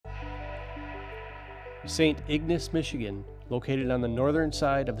Saint Ignace, Michigan, located on the northern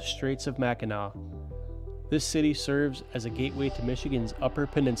side of the Straits of Mackinac. This city serves as a gateway to Michigan's Upper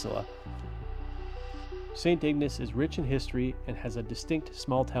Peninsula. Saint Ignace is rich in history and has a distinct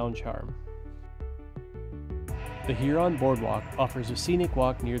small-town charm. The Huron Boardwalk offers a scenic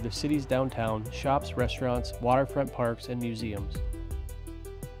walk near the city's downtown, shops, restaurants, waterfront parks, and museums.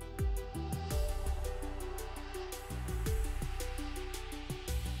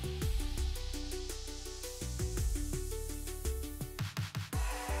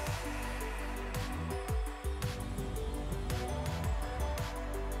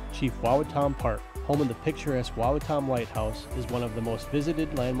 Chief Wawatam Park, home of the picturesque Wawatam Lighthouse, is one of the most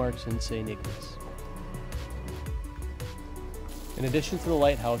visited landmarks in Saint Ignace. In addition to the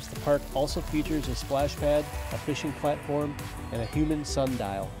lighthouse, the park also features a splash pad, a fishing platform, and a human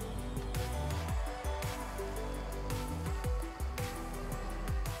sundial.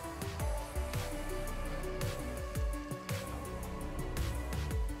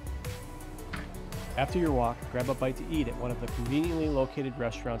 After your walk, grab a bite to eat at one of the conveniently located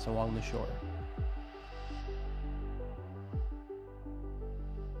restaurants along the shore.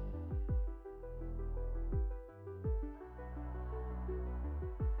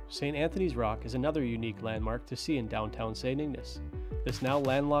 St. Anthony's Rock is another unique landmark to see in downtown St. Ignace. This now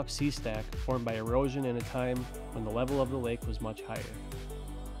landlocked sea stack formed by erosion in a time when the level of the lake was much higher.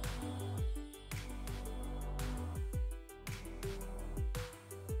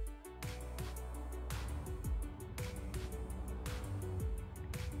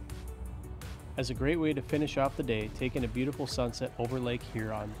 As a great way to finish off the day, take in a beautiful sunset over Lake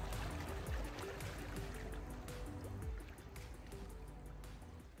Huron.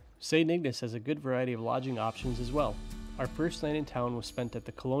 St. Ignace has a good variety of lodging options as well. Our first night in town was spent at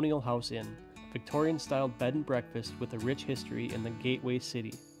the Colonial House Inn, a Victorian-styled bed and breakfast with a rich history in the Gateway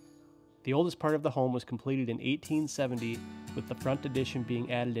City. The oldest part of the home was completed in 1870, with the front addition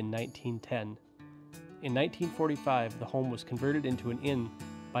being added in 1910. In 1945, the home was converted into an inn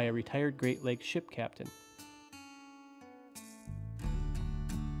by a retired Great Lakes ship captain.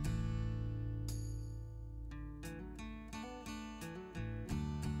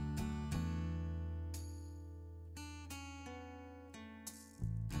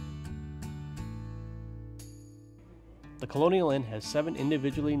 The Colonial Inn has 7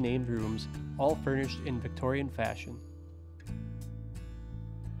 individually named rooms, all furnished in Victorian fashion.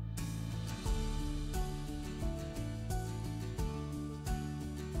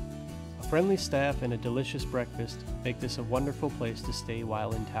 A friendly staff and a delicious breakfast make this a wonderful place to stay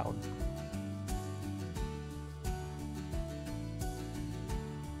while in town.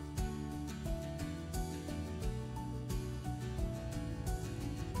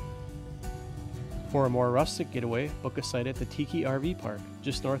 For a more rustic getaway, book a site at the Tiki RV Park,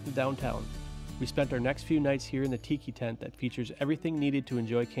 just north of downtown. We spent our next few nights here in the Tiki tent that features everything needed to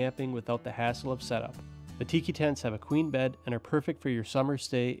enjoy camping without the hassle of setup. The Tiki tents have a queen bed and are perfect for your summer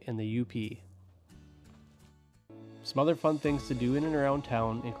stay in the UP. Some other fun things to do in and around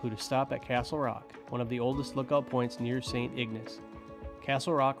town include a stop at Castle Rock, one of the oldest lookout points near St. Ignace.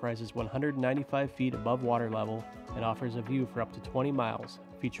 Castle Rock rises 195 feet above water level and offers a view for up to 20 miles,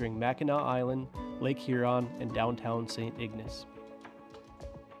 featuring Mackinac Island, Lake Huron, and downtown St. Ignace.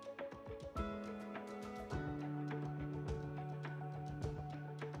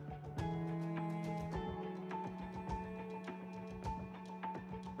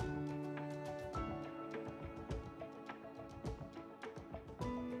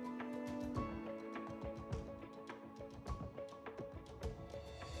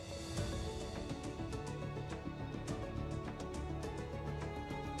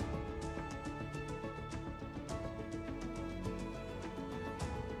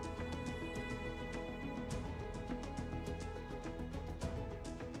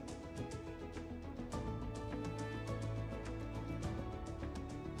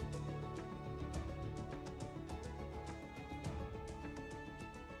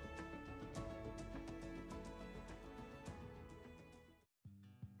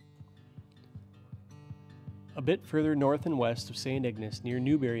 A bit further north and west of St. Ignace, near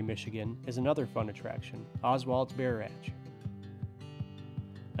Newberry, Michigan, is another fun attraction, Oswald's Bear Ranch.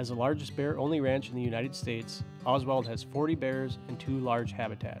 As the largest bear-only ranch in the United States, Oswald has 40 bears and 2 large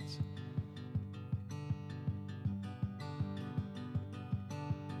habitats.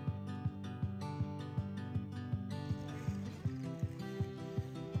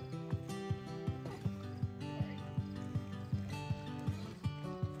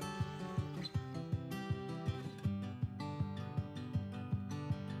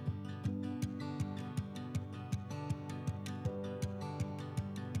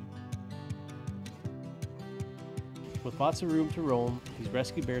 With lots of room to roam, these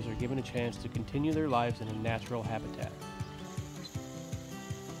rescue bears are given a chance to continue their lives in a natural habitat.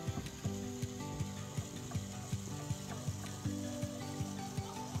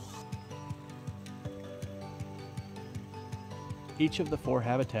 Each of the 4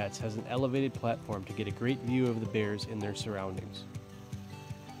 habitats has an elevated platform to get a great view of the bears in their surroundings.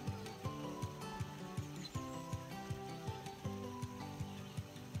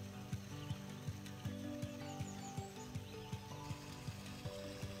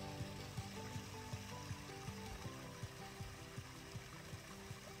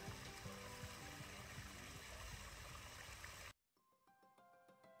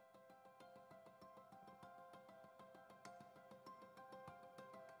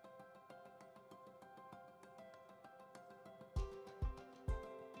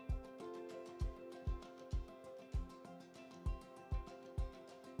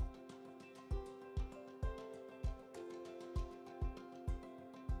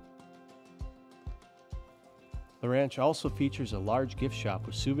 The ranch also features a large gift shop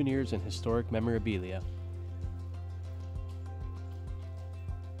with souvenirs and historic memorabilia.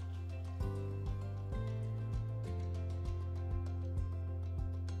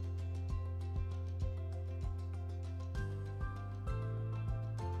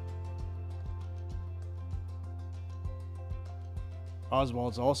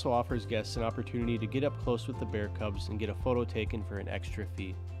 Oswald's also offers guests an opportunity to get up close with the bear cubs and get a photo taken for an extra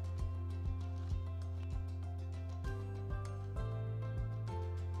fee.